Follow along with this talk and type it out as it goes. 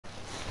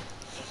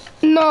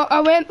No,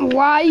 I went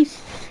live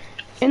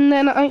and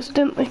then I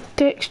accidentally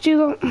texted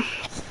you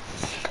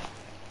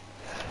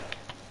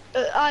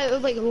that. I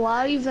was like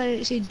live and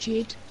it said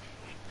Jade.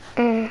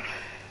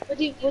 What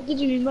did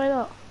you mean by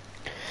that?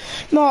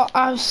 No,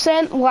 I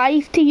sent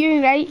live to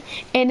you, right?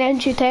 And then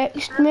she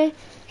texted me,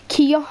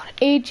 Kia,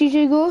 ages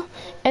ago.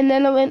 And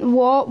then I went,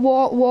 what?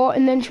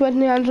 And then she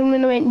wouldn't answer me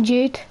and I went,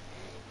 Jade.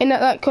 And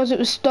that because it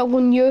was still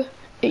on you,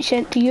 it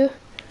sent to you.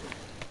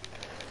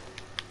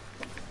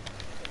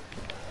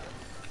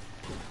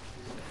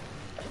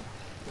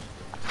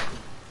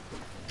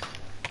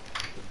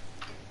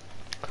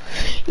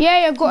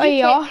 Yeah, I got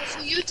a So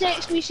you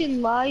text me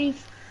saying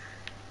live,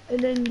 and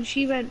then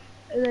she went,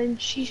 and then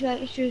she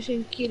sent you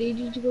saying Kia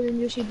ages ago, and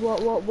you said what,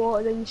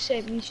 and then you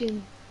sent me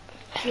saying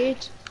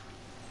Jade.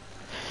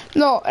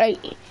 No, right.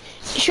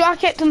 So I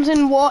kept on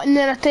saying what, and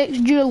then I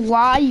texted you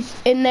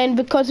live, and then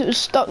because it was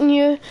stuck in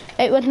you,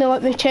 it wouldn't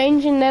let me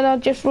change, and then I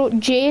just wrote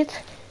Jade,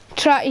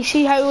 try to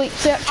see how like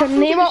search her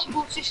name up. I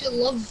supposed to say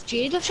love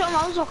Jade or something.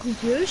 I was all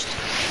confused.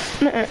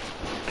 Nuh-uh.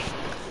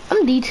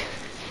 Indeed.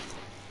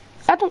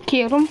 I don't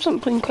care, I'm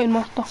simply in Coin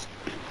Master.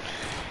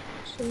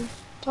 So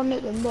turn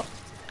it then, but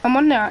I'm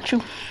on the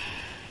actual.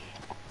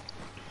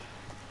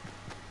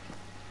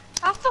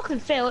 I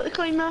fucking fell at the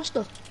Coin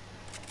Master.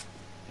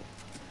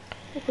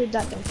 I played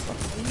that damn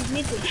fucking. You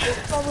made like 4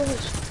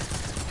 problems.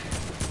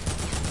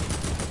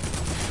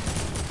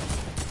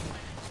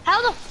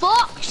 How the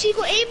fuck she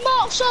got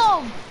aimbox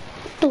on?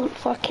 Don't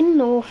fucking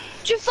know.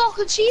 Did you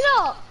fucking see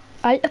that?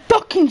 I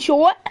fucking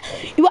saw it.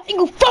 You want to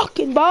go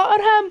fucking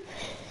batter him?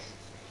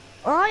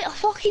 Alright, a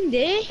fucking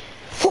day.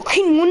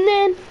 Fucking one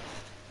then.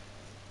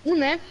 One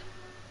then.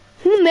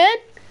 One then.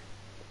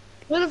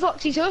 Where the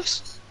fuck's his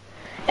house?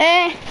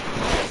 I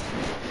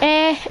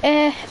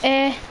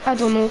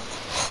don't know.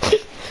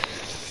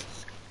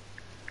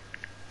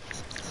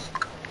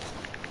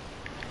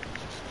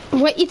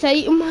 What you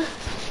take him?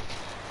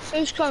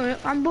 Who's coming?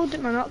 I'm bored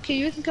at my nut. Okay,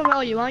 you can come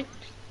all you want.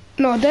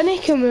 No,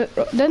 didn't come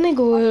out. Didn't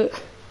go out.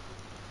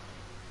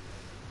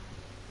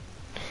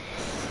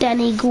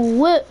 Didn't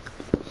go out.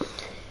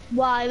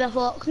 Why the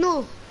fuck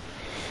no?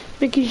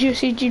 Because you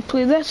said you'd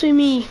play this with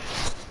me.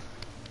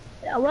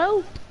 Yeah,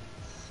 well.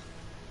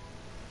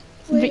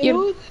 But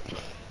you're...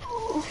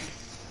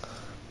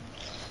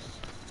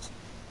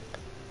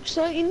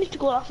 So you need to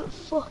go off at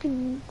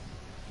fucking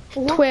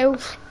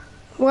 12.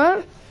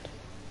 What?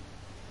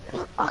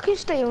 I can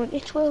stay on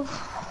at 12.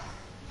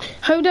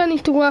 How do I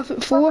need to go off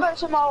at 4?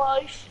 That's in my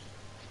life.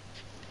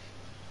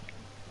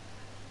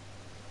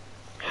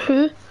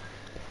 Who?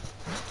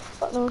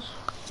 Fuck knows.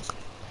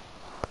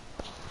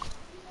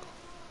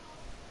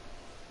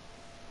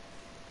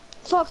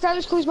 Fuck, that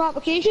just closed my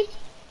application.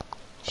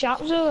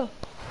 Sharp zero.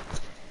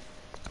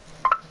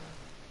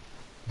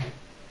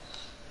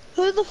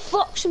 Who the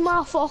fuck's in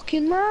my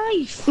fucking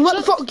life? What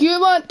the fuck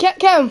you want?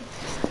 Kick him.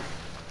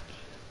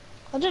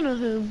 I don't know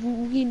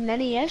who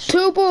Nenny is.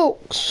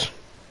 Toolbox.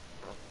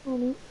 Oh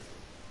no.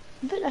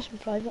 I think that's in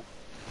private.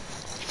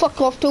 Fuck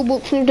off,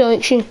 Toolbox, no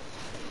direction.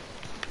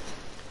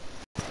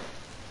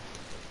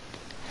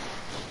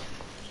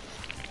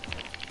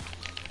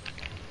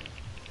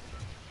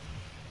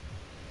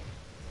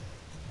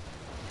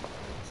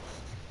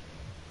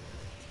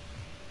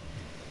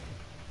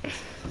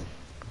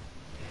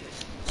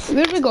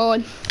 Where's we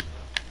going?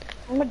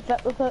 I'm gonna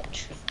vet the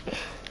pitch.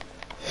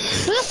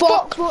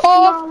 Fuck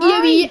off,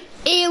 you wee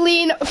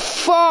alien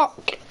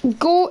fuck!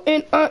 Go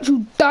and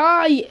actually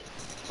die!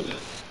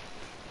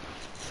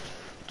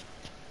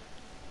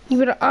 You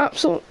were an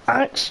absolute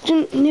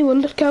accident, no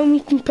wonder Calum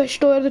can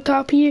pushed over the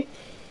top of you.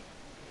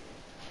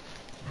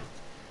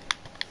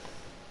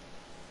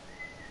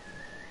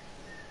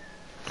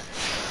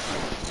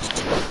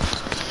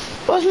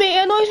 What's me?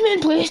 It annoys me in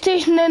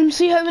PlayStation and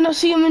see how when I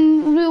see him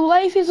in real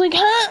life he's like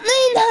hack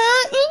me.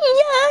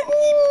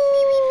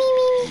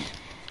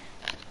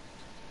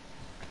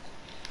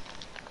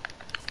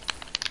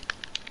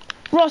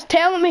 Ross,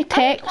 telling me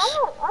text.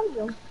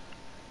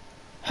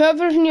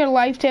 Whoever's in your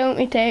life telling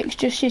me text,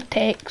 just say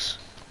text.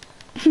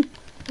 I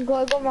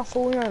gotta go on my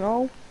phone and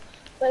all.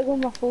 Gotta go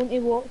on my phone to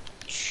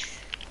watch.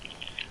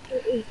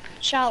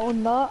 Chat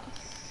on that.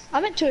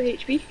 I'm at 2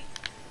 HP.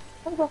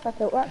 What the fuck I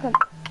thought that cunt.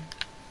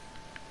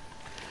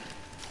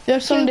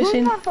 There's somebody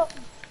saying.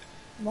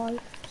 Why?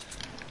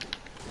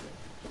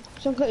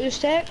 Some got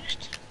just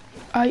text.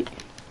 I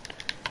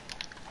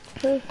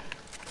Who?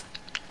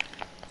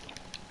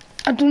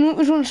 don't know, it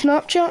was on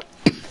Snapchat.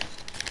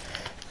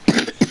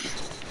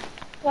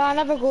 Yeah, I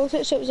never go to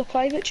it, so it was a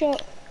private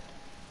chat.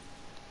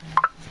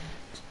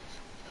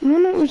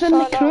 No, it was in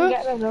the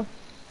crew.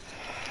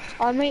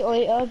 I might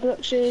later,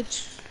 Brooke said,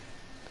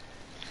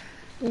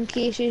 in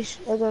cases,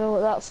 I don't know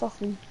what that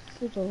fucking,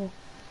 I don't know.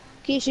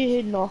 Cases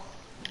he'd know.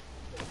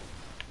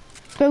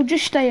 Well,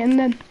 just stay in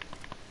then.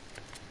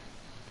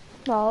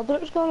 No,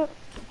 Brooke's got it.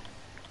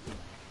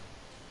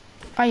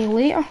 Aye,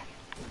 later.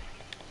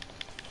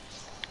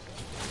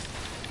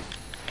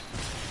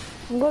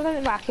 I'm going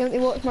into my account to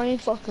watch my own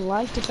fucking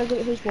live to figure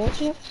out who's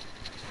watching it.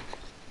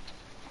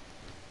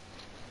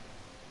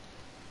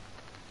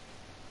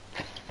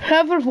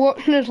 whoever's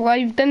watching us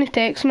live, didn't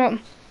text nothing.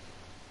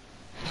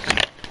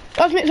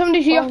 Let's make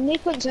somebody's here. Oh,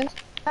 Nick went in.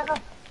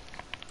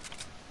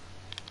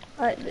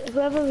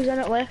 Whoever was in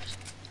it left.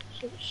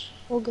 So it's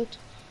all good.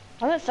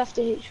 I'm at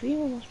 50 HP,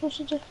 what am I supposed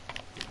to do?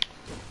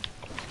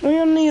 Oh,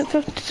 you're only at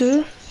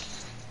 52.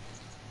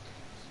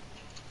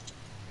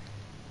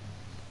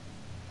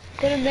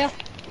 Get in there.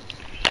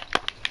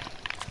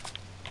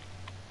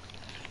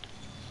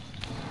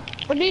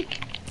 Oh, Nick.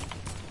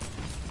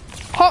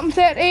 Hop him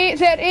 38,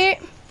 38.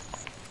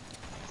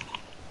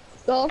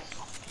 Go.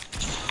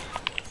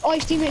 Oh,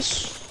 his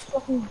teammate's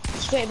fucking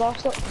sweaty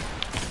bastard.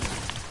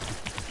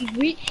 He's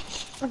weak.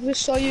 I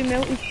just saw you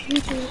melt his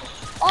shoe.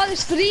 Oh,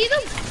 there's 3 of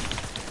them!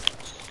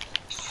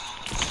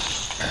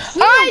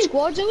 We're on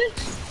squads, are we?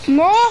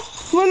 No,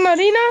 we're in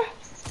Marina.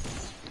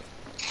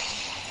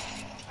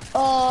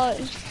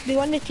 They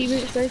won the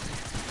teammates, right?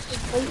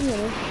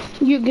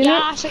 You get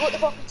Yes, I got the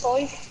fucking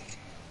toy.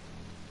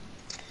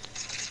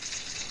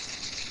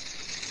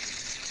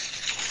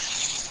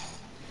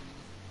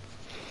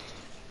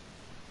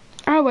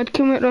 I would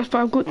come with us, but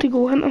I've got to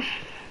go hunting.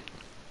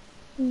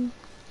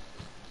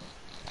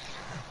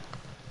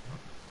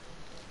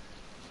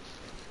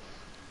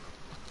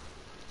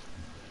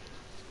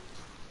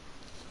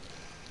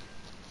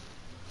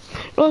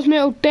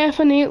 Rosemary will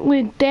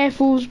definitely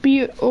Devils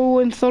be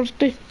on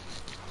Thursday.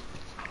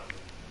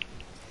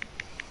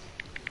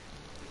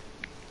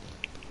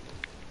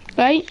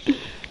 Right?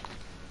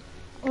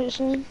 What are you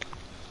saying?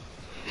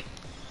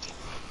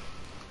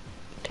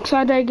 So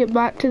I gotta get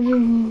back to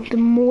the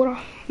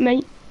Mora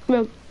night.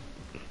 Well,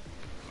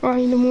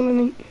 the Mora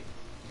night.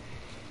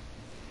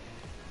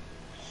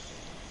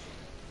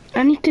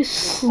 I need to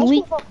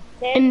sleep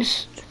in.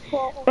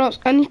 Ross,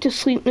 I need to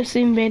sleep in the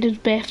same bed as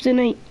Beth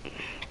tonight.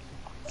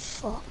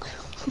 Fuck.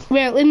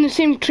 Well, in the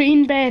same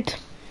train bed.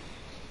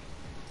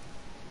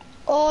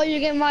 Oh, you're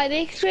getting my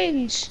egg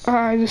trains?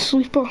 The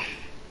sleeper.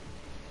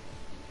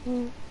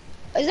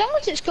 Is that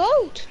what it's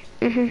called?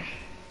 Mhm.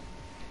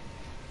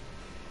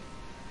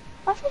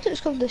 I thought it was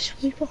called the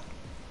sweeper.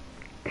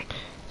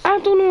 I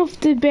don't know if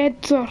the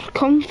beds are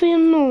comfy or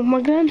no.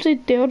 My gran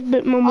said they are,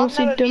 but my mum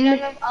said don't.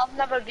 I've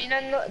never been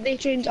in the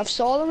trains. I've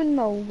saw them in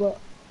Mill, but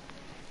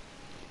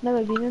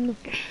never been in them.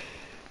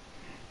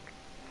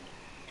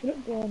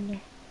 Couldn't go on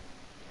there.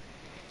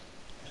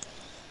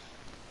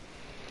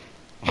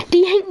 Do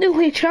you think they'll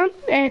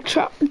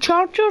have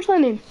chargers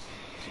in them?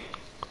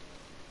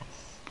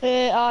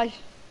 Aye,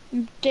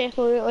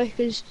 definitely,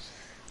 because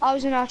I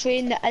was in a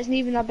train that isn't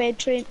even a bed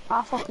train.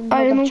 I fucking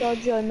had a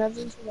charger and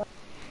everything.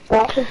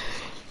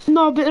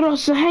 No, but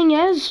Ross, the thing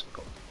is,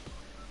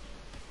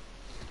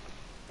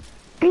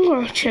 I'm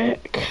gonna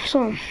check.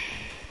 So,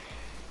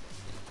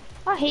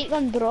 I hate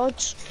them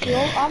broads.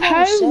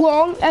 how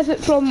long is it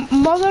from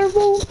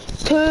Motherwell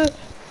to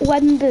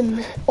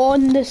London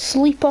on the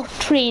sleeper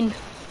train?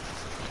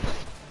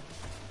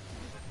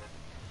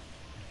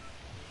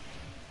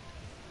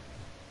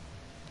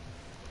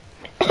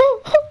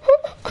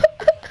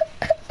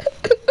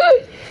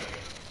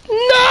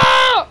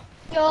 No!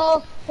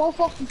 Yo, one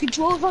fucking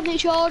controller on the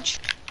charge.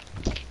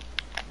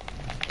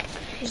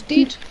 It's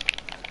dead.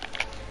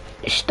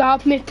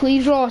 Stop me,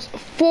 please, Ross.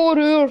 4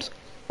 hours.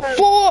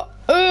 4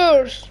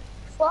 hours.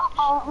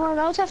 Fuck, man,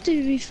 I would have to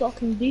be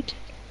fucking dead.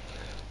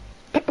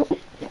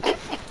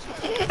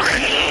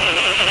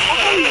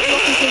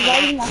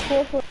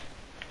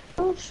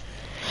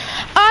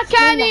 I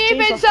can't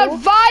even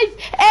survive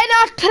in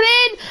a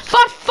train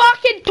for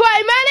fucking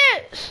 20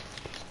 minutes.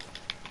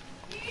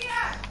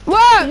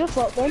 What? You're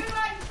fucked, then.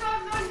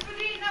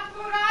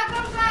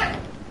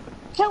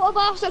 Kill a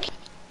bastard.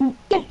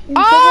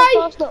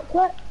 Aye.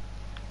 Quick.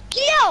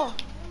 Kill!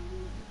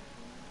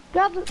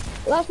 Grab the...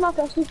 That's my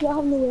pistol if you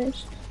have no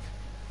waste.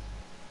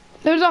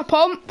 There's a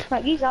pump.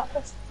 Right, use that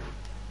pistol.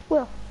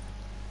 Where?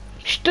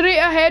 Straight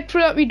ahead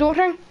through that wee door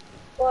thing.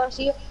 Oh, I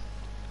see it.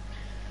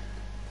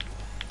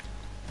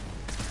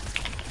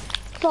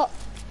 Stop.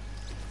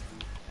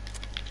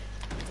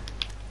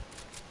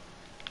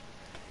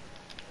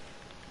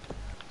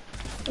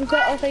 We've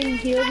got a thing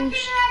here.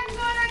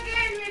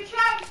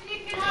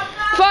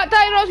 Fact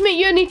I, Rosmate,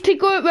 you need to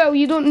go. Well,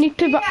 you don't need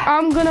to, but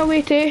I'm gonna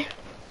wait, eh?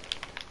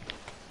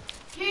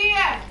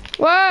 Kia,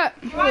 What?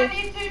 you want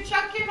me to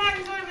chuck him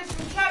in with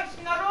some chips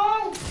in a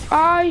roll?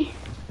 Aye.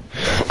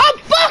 I'm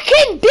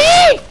fucking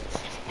dead!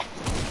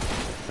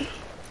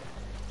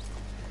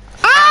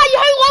 Aye,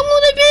 how long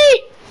will it be?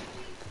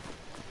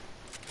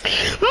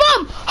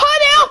 Mum,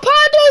 hurry up,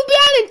 I'll be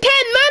in 10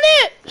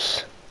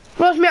 minutes!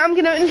 Rosmate, I'm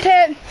going out in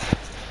 10.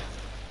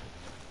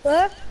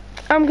 What?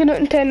 I'm going out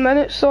in 10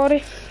 minutes,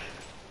 sorry.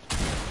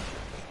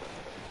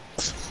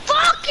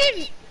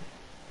 Fucking!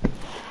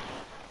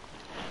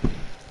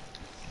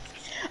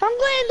 I'm going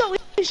to end up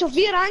with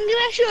severe anger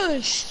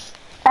issues.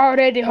 I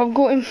already have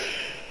got him.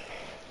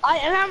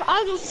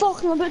 I'm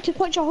fucking about to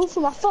punch a hole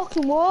through my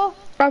fucking wall.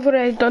 I've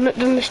already done it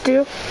down the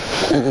stair.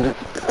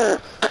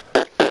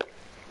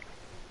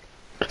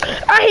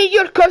 I hate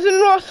your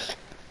cousin, Ross.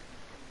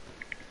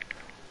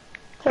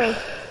 Who?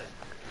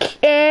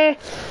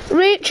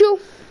 Rachel.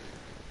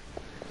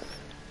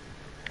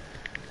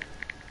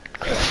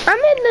 I'm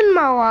ending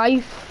my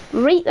life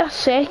right this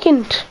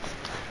second.